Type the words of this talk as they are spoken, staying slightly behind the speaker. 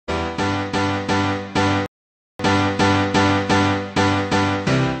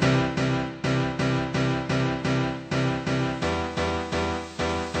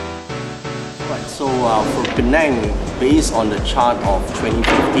So for Penang, based on the chart of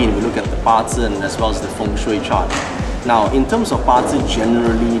 2015, we look at the Bazi as well as the Feng Shui chart. Now, in terms of Bazi,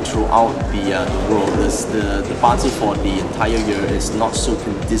 generally throughout the world, the Bazi for the entire year is not so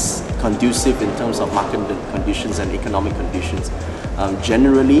conducive in terms of market conditions and economic conditions.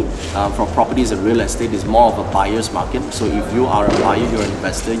 Generally, for properties and real estate, is more of a buyer's market. So if you are a buyer, you're an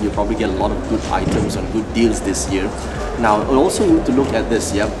investor, you probably get a lot of good items and good deals this year. Now, we also need to look at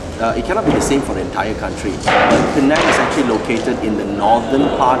this, it cannot be the same for the entire country. But Penang is actually located in the northern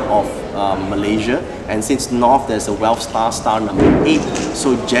part of Malaysia, and since north there's a wealth star number 8,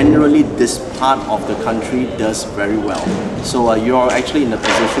 so generally this part of the country does very well. So you're actually in a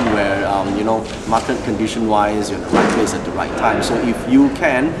position where market condition wise, you're in the right place at the right time. So if you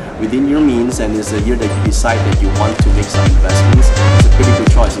can, within your means, and it's a year that you decide that you want to make some investments, it's a pretty good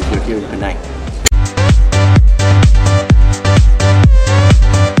choice if you're here in Penang.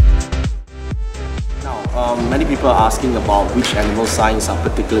 Many people are asking about which animal signs are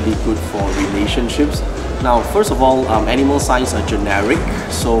particularly good for relationships. Now, first of all, animal signs are generic.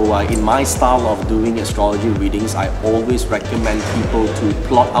 So in my style of doing astrology readings, I always recommend people to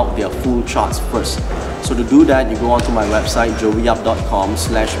plot out their full charts first. So to do that, you go onto my website,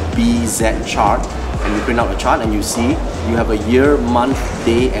 joeyyap.com/bzchart, and you print out a chart and you see you have a year, month,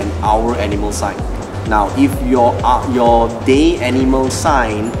 day and hour animal sign. Now, if your day animal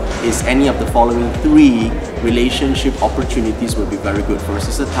sign is any of the following 3, relationship opportunities will be very good. First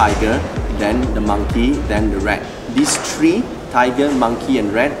is the tiger, then the monkey, then the rat. These 3, tiger, monkey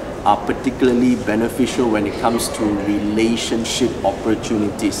and rat, are particularly beneficial when it comes to relationship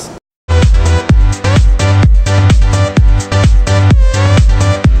opportunities.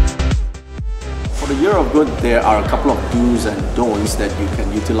 Year of good, there are a couple of do's and don'ts that you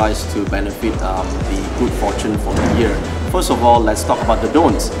can utilize to benefit the good fortune for the year. First of all, let's talk about the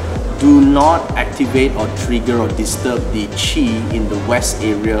don'ts. Do not activate or trigger or disturb the Qi in the west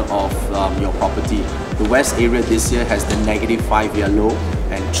area of your property. The west area this year has the -5 yellow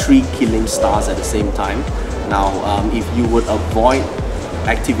and 3 killing stars at the same time. Now, if you would avoid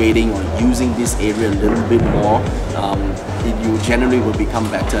activating or using this area a little bit more, you generally will become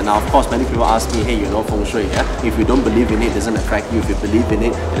better. Now, of course, many people ask me, hey, Feng Shui, if you don't believe in it, it doesn't affect you. If you believe in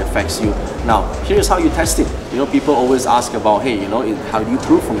it, it affects you. Now, here's how you test it. People always ask about, hey, how do you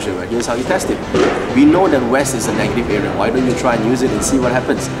prove Feng Shui? Here's how you test it. We know that west is a negative area. Why don't you try and use it and see what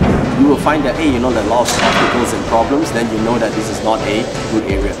happens? You will find that, hey, there are a lot of obstacles and problems, then you know that this is not a good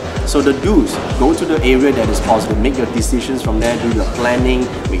area. So the do's, go to the area that is positive, make your decisions from there, do your planning,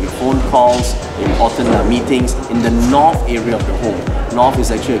 make your phone calls, important meetings in the north area of the home. North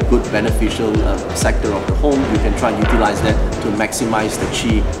is actually a good beneficial sector of the home. You can try and utilize that to maximize the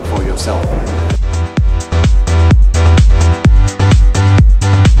Qi for yourself.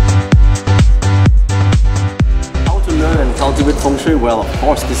 Cultivate Feng Shui? Well, of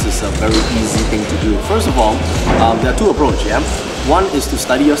course, this is a very easy thing to do. First of all, there are 2 approaches. One is to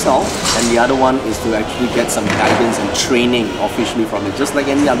study yourself, and the other one is to actually get some guidance and training officially from it. Just like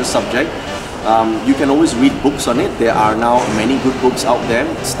any other subject, you can always read books on it. There are now many good books out there.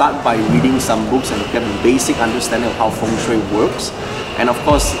 Start by reading some books and get a basic understanding of how Feng Shui works. And of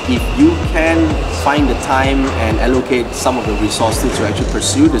course, if you can find the time and allocate some of the resources to actually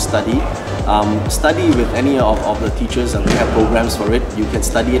pursue the study, study with any of the teachers, and we have programs for it. You can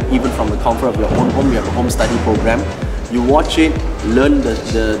study it even from the comfort of your own home. We have a home study program. You watch it, learn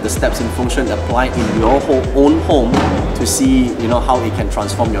the steps in Feng Shui and apply it in your own home to see how it can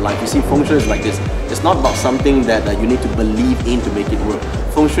transform your life. You see, Feng Shui is like this. It's not about something that you need to believe in to make it work.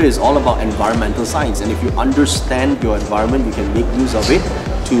 Feng Shui is all about environmental science, and if you understand your environment, you can make use of it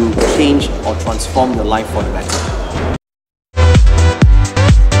to change or transform your life for the better.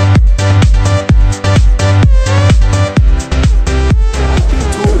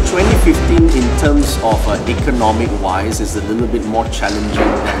 2015 in terms of economic wise is a little bit more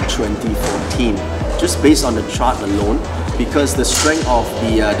challenging than 2014, just based on the chart alone, because the strength of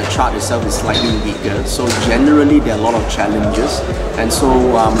the chart itself is slightly weaker. So generally there are a lot of challenges, and so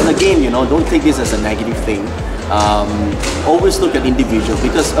again, don't take this as a negative thing. Always look at individuals,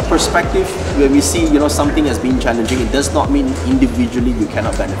 because a perspective where we see something as being challenging, it does not mean individually you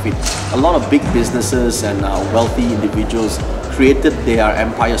cannot benefit. A lot of big businesses and wealthy individuals created their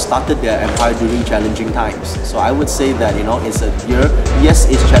empire, started their empire during challenging times. So I would say that it's a year, yes,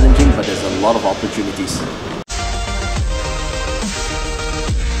 it's challenging, but there's a lot of opportunities.